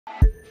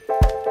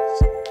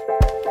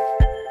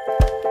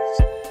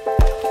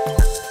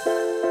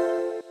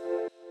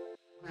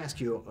Ask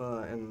you,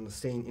 and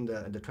staying in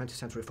the 20th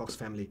Century Fox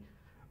family,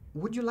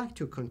 would you like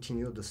to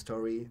continue the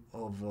story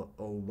of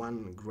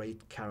one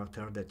great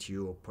character that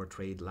you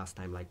portrayed last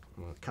time, like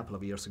a couple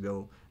of years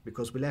ago?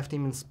 Because we left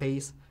him in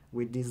space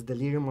with this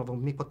delirium of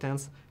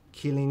omnipotence,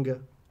 killing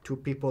two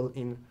people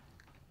in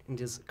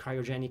this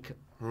cryogenic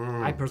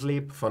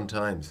hypersleep. Fun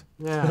times.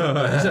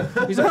 Yeah.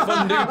 He's a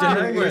fun dude to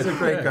hang with. He's a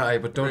great guy,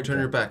 but don't Great turn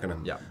guy. your back on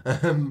him.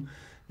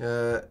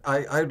 Yeah.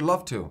 I'd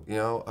love to, you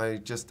know, I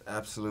just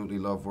absolutely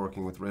love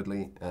working with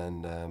Ridley,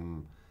 and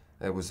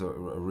it was a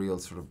real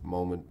sort of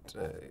moment,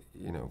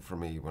 you know, for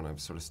me when I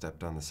sort of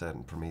stepped on the set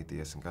in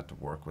Prometheus and got to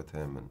work with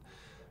him,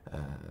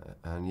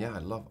 and yeah, I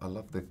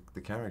love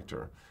the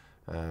character.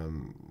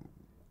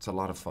 It's a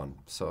lot of fun.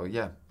 So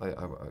yeah, I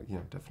you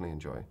know, definitely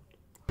enjoy.